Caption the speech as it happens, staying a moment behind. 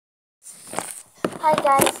Hi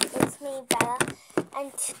guys, it's me Bella,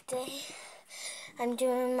 and today I'm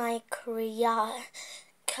doing my karate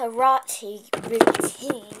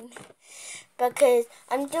routine because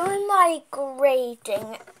I'm doing my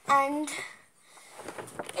grading, and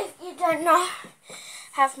if you don't know,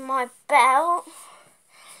 have my belt.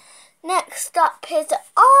 Next up is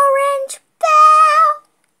orange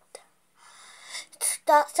belt. It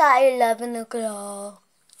starts at 11 o'clock.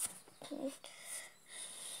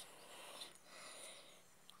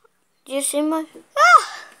 Do you see my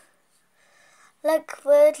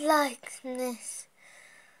liquid likeness?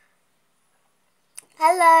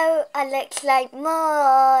 Hello, I look like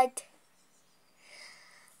Maud.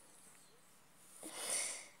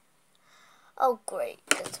 Oh great.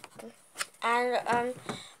 And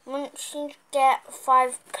once you get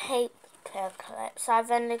 5 paper clips, I've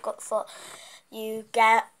only got 4, you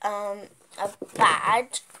get a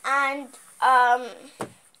badge, and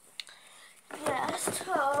yeah,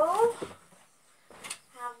 so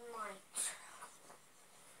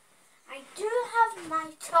I do have my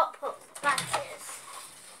top up badges.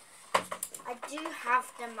 I do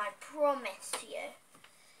have them, I promise you.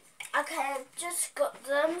 Okay, I've just got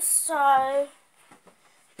them, so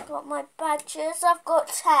got my badges. I've got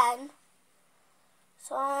 10.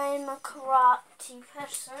 So I'm a karate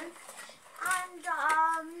person, and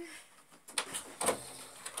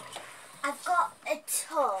I've got a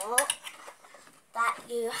top that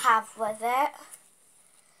you have with it.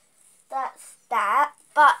 That's that,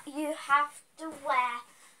 but you have to wear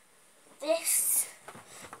this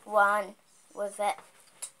one with it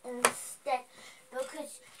instead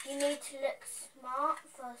because you need to look smart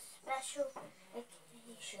for special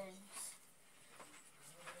occasions.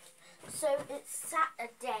 So it's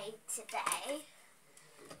Saturday today,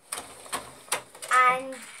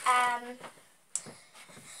 and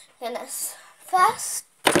gonna first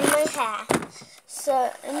do my hair. So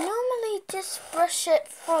I normally just brush it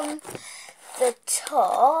from the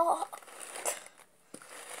top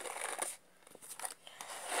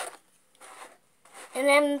and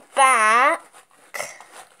then back.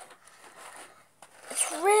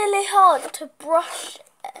 It's really hard to brush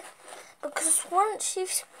it because once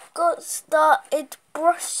you've started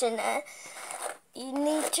brushing it, you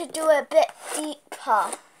need to do it a bit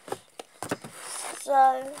deeper.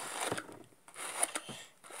 So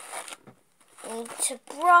you need to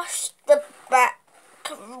brush the back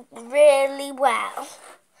really well,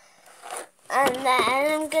 and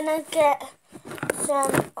then I'm gonna get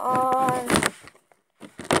some on.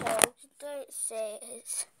 So you don't see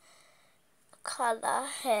its colour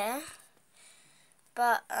here,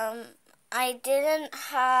 but I didn't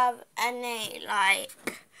have any like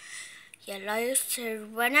yellow, so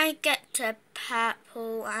when I get to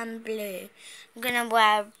purple and blue, I'm gonna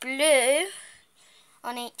wear blue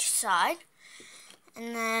on each side,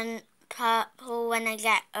 and then purple when I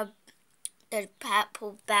get the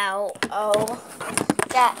purple belt. I'll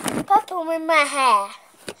get purple in my hair.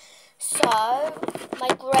 So my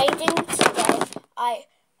grading today, I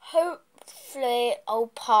hopefully I'll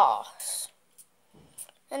pass.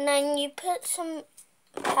 And then you put some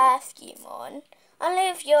perfume on. Only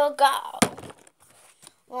if you're a girl.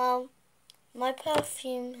 Well, my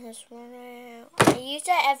perfume has run out. I use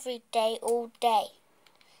it every day, all day.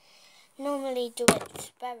 Normally do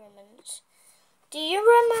experiments. Do you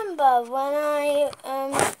remember when I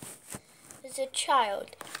was a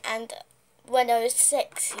child, and when I was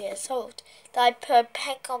 6 years old, that I put a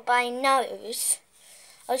peg on my nose?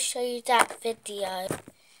 I'll show you that video.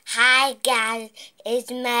 Hi guys,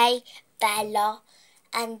 it's me, Bella,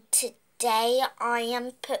 and today I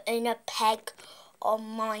am putting a peg on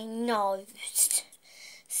my nose.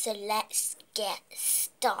 So let's get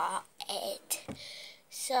started.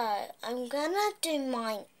 So I'm gonna do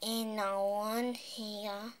my inner one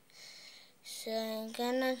here. So I'm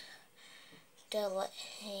gonna do it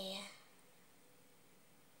here.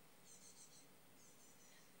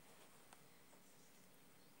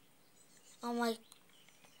 Oh my,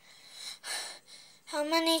 how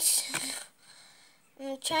many?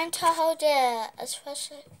 I'm trying to hold it,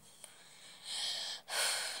 especially.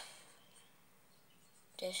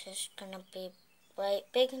 This is gonna be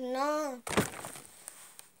quite big now.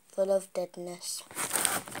 Full of deadness.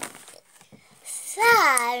 So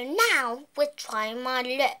now we're trying my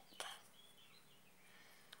lip.